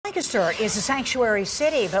Lancaster is a sanctuary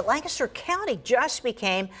city, but Lancaster County just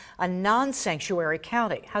became a non-sanctuary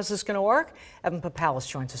county. How's this going to work? Evan Papalis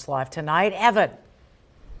joins us live tonight. Evan.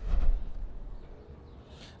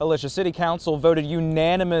 Alicia, City Council voted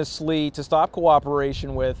unanimously to stop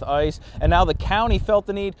cooperation with ICE, and now the county felt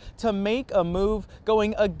the need to make a move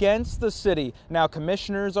going against the city. Now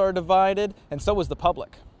commissioners are divided, and so is the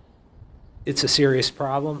public. It's a serious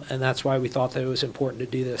problem, and that's why we thought that it was important to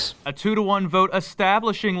do this. A 2-to-1 vote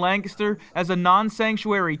establishing Lancaster as a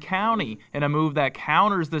non-sanctuary county in a move that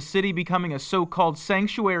counters the city becoming a so-called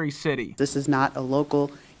sanctuary city. This is not a local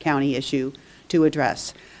county issue to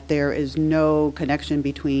address. There is no connection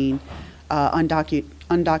between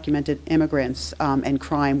undocumented immigrants and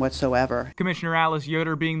crime whatsoever. Commissioner Alice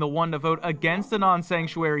Yoder being the one to vote against the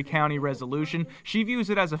non-sanctuary county resolution. She views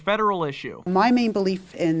it as a federal issue. My main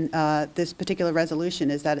belief in this particular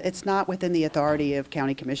resolution is that it's not within the authority of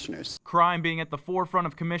county commissioners. Crime being at the forefront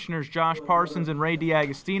of Commissioners Josh Parsons and Ray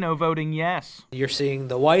D'Agostino voting yes. You're seeing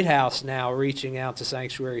the White House now reaching out to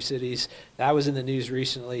sanctuary cities. That was in the news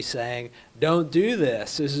recently saying, don't do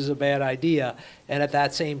this. This is a bad idea. And at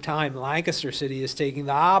that same time, Lancaster City is taking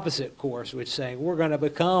the opposite course, which is saying we're going to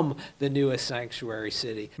become the newest sanctuary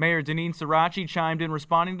city. Mayor Deneen Sirachi chimed in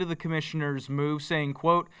responding to the commissioners' move, saying,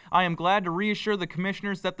 quote, "I am glad to reassure the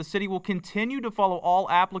commissioners that the city will continue to follow all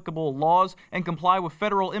applicable laws and comply with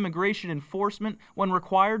federal immigration enforcement when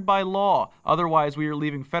required by law. Otherwise, we are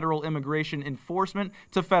leaving federal immigration enforcement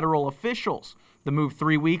to federal officials." The move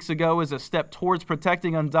 3 weeks ago is a step towards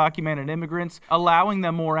protecting undocumented immigrants, allowing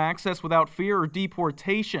them more access without fear or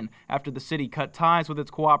deportation after the city cut ties with its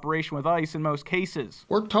cooperation with ICE in most cases.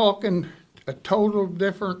 We're talking a total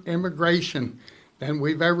different immigration than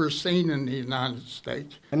we've ever seen in the United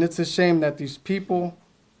States. And it's a shame that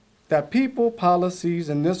people, policies,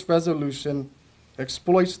 and this resolution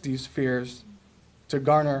exploits these fears to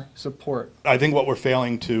garner support. I think what we're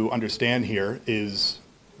failing to understand here is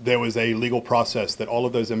there was a legal process that all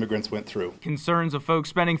of those immigrants went through. Concerns of folks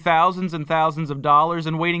spending thousands and thousands of dollars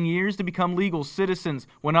and waiting years to become legal citizens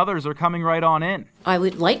when others are coming right on in. I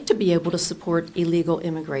would like to be able to support illegal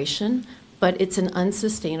immigration, but it's an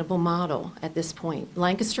unsustainable model at this point.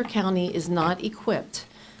 Lancaster County is not equipped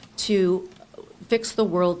to fix the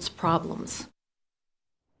world's problems.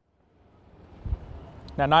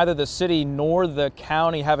 Now, neither the city nor the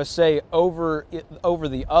county have a say over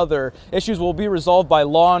the other. Issues will be resolved by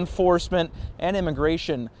law enforcement and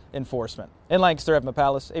immigration enforcement. In Lancaster, Evan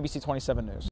Papalis, ABC 27 News.